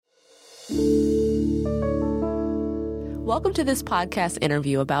Welcome to this podcast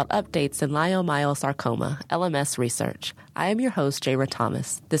interview about updates in Leiomyosarcoma, LMS research. I am your host, Jayra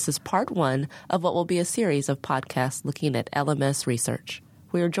Thomas. This is part one of what will be a series of podcasts looking at LMS research.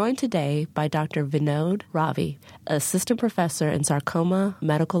 We are joined today by Dr. Vinod Ravi, assistant professor in sarcoma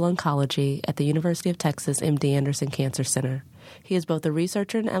medical oncology at the University of Texas MD Anderson Cancer Center. He is both a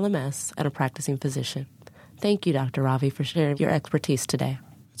researcher in LMS and a practicing physician. Thank you, Dr. Ravi, for sharing your expertise today.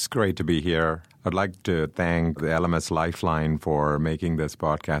 It's great to be here. I'd like to thank the LMS Lifeline for making this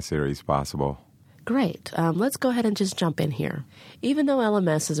podcast series possible. Great. Let's go ahead and just jump in here. Even though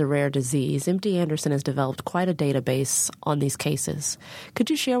LMS is a rare disease, MD Anderson has developed quite a database on these cases.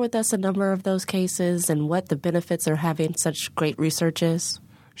 Could you share with us a number of those cases and what the benefits of having such great research is?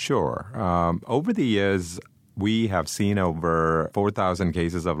 Sure. Over the years, we have seen over 4,000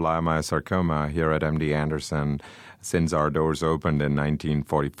 cases of Leiomyosarcoma here at MD Anderson since our doors opened in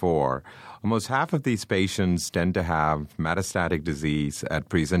 1944. Almost half of these patients tend to have metastatic disease at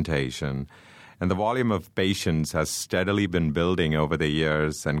presentation, and the volume of patients has steadily been building over the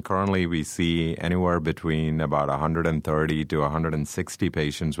years, and currently we see anywhere between about 130 to 160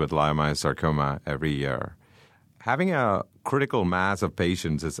 patients with Leiomyosarcoma every year. Having a critical mass of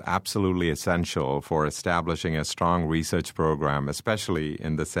patients is absolutely essential for establishing a strong research program, especially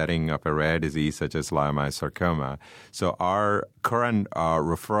in the setting of a rare disease such as Leiomyosarcoma. So our current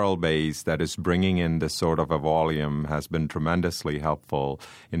referral base that is bringing in this sort of a volume has been tremendously helpful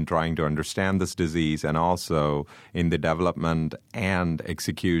in trying to understand this disease and also in the development and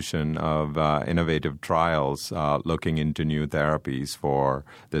execution of innovative trials looking into new therapies for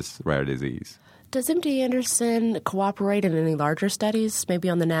this rare disease. Does MD Anderson cooperate in any larger studies, maybe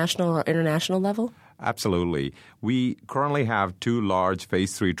on the national or international level? Absolutely. We currently have 2 large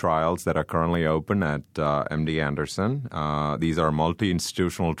phase 3 trials that are currently open at MD Anderson. These are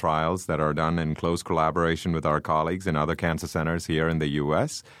multi-institutional trials that are done in close collaboration with our colleagues in other cancer centers here in the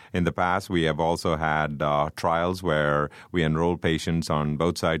U.S. In the past, we have also had trials where we enroll patients on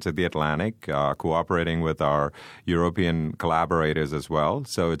both sides of the Atlantic, cooperating with our European collaborators as well.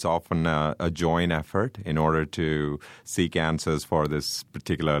 So it's often a joint effort in order to seek answers for this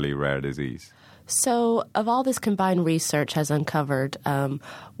particularly rare disease. So, of all this combined research has uncovered,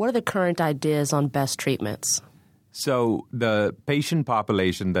 what are the current ideas on best treatments? So the patient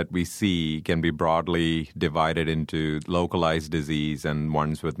population that we see can be broadly divided into localized disease and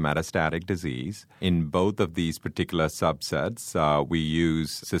ones with metastatic disease. In both of these particular subsets, we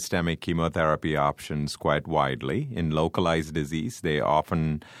use systemic chemotherapy options quite widely. In localized disease, they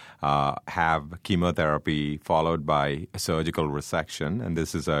often have chemotherapy followed by surgical resection, and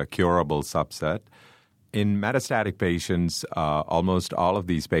this is a curable subset. In metastatic patients, almost all of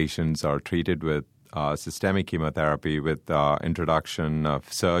these patients are treated with systemic chemotherapy with introduction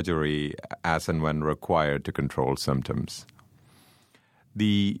of surgery as and when required to control symptoms.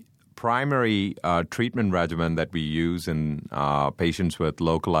 The primary treatment regimen that we use in patients with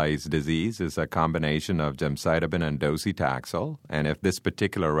localized disease is a combination of gemcitabine and docetaxel. And if this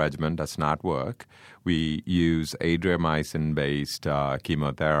particular regimen does not work, we use adriamycin-based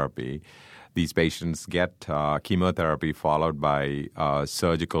chemotherapy. These patients get chemotherapy followed by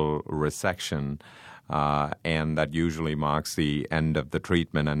surgical resection, and that usually marks the end of the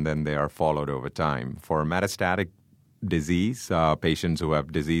treatment, and then they are followed over time. For metastatic disease, patients who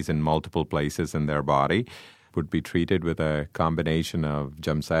have disease in multiple places in their body would be treated with a combination of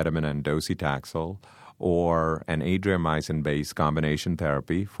gemcitabine and docetaxel or an adriamycin-based combination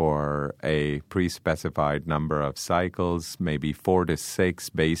therapy for a pre-specified number of cycles, maybe 4 to 6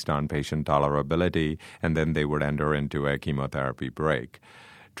 based on patient tolerability, and then they would enter into a chemotherapy break.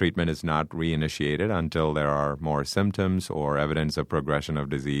 Treatment is not reinitiated until there are more symptoms or evidence of progression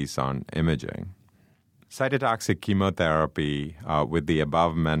of disease on imaging. Cytotoxic chemotherapy with the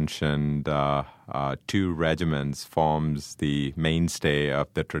above-mentioned 2 regimens forms the mainstay of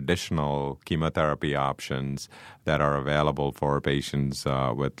the traditional chemotherapy options that are available for patients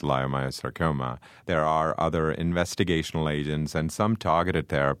with leiomyosarcoma. There are other investigational agents and some targeted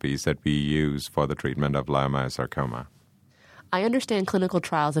therapies that we use for the treatment of leiomyosarcoma. I understand clinical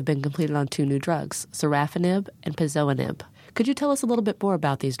trials have been completed on 2 new drugs, sorafenib and pazopanib. Could you tell us a little bit more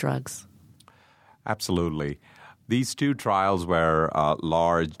about these drugs? Absolutely. These 2 trials were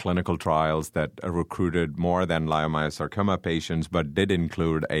large clinical trials that recruited more than leiomyosarcoma patients, but did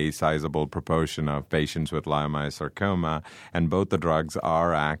include a sizable proportion of patients with leiomyosarcoma, and both the drugs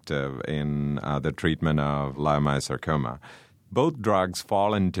are active in the treatment of leiomyosarcoma. Both drugs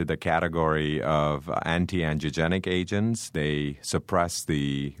fall into the category of anti-angiogenic agents. They suppress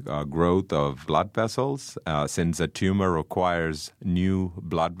the growth of blood vessels since a tumor requires new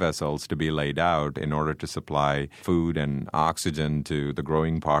blood vessels to be laid out in order to supply food and oxygen to the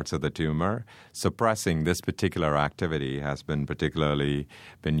growing parts of the tumor. Suppressing this particular activity has been particularly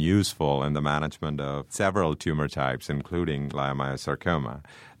useful in the management of several tumor types, including leiomyosarcoma.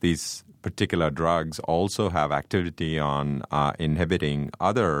 These particular drugs also have activity on inhibiting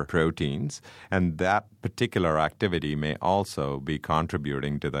other proteins, and that particular activity may also be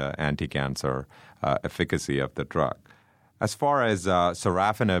contributing to the anti-cancer efficacy of the drug. As far as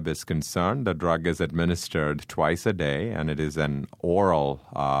sorafenib is concerned, the drug is administered twice a day, and it is an oral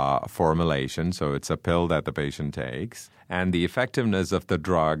formulation, so it's a pill that the patient takes. And the effectiveness of the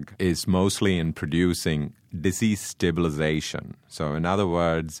drug is mostly in producing disease stabilization. So in other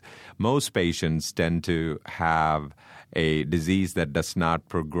words, most patients tend to have a disease that does not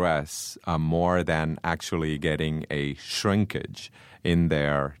progress more than actually getting a shrinkage in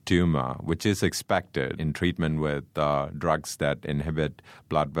their tumor, which is expected in treatment with drugs that inhibit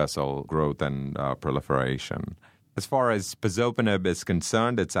blood vessel growth and proliferation. As far as pazopanib is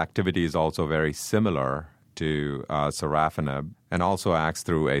concerned, its activity is also very similar to sorafenib and also acts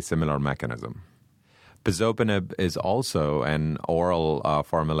through a similar mechanism. Pazopanib is also an oral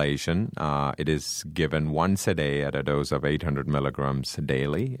formulation. It is given once a day at a dose of 800 milligrams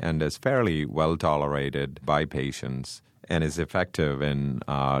daily and is fairly well tolerated by patients and is effective in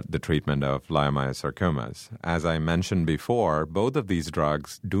the treatment of leiomyosarcomas. As I mentioned before, both of these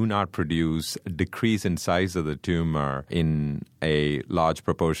drugs do not produce a decrease in size of the tumor in a large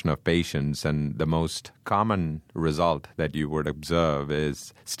proportion of patients, and the most common result that you would observe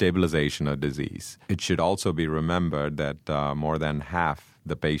is stabilization of disease. It should also be remembered that more than half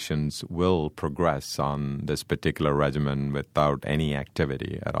the patients will progress on this particular regimen without any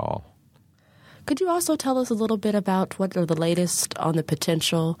activity at all. Could you also tell us a little bit about what are the latest on the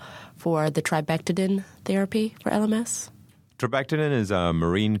potential for the trabectedin therapy for LMS? Trabectedin is a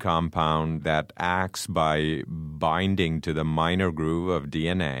marine compound that acts by binding to the minor groove of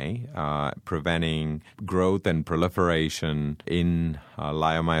DNA, preventing growth and proliferation in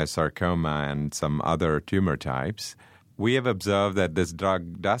leiomyosarcoma and some other tumor types. We have observed that this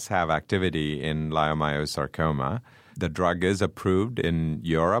drug does have activity in leiomyosarcoma. The drug is approved in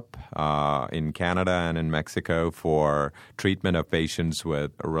Europe, in Canada, and in Mexico for treatment of patients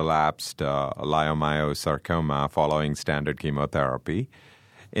with relapsed leiomyosarcoma following standard chemotherapy.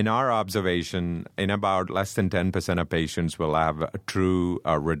 In our observation, in about less than 10% of patients will have a true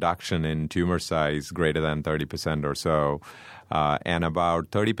reduction in tumor size greater than 30% or so, and about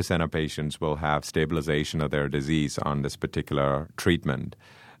 30% of patients will have stabilization of their disease on this particular treatment.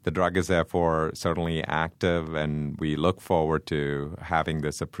 The drug is therefore certainly active, and we look forward to having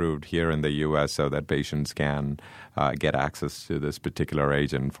this approved here in the U.S. so that patients can get access to this particular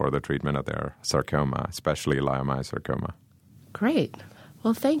agent for the treatment of their sarcoma, especially leiomyosarcoma. Great.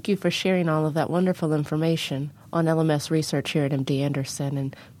 Well, thank you for sharing all of that wonderful information on LMS research here at MD Anderson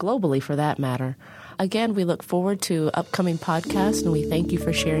and globally for that matter. Again, we look forward to upcoming podcasts, and we thank you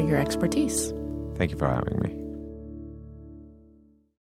for sharing your expertise. Thank you for having me.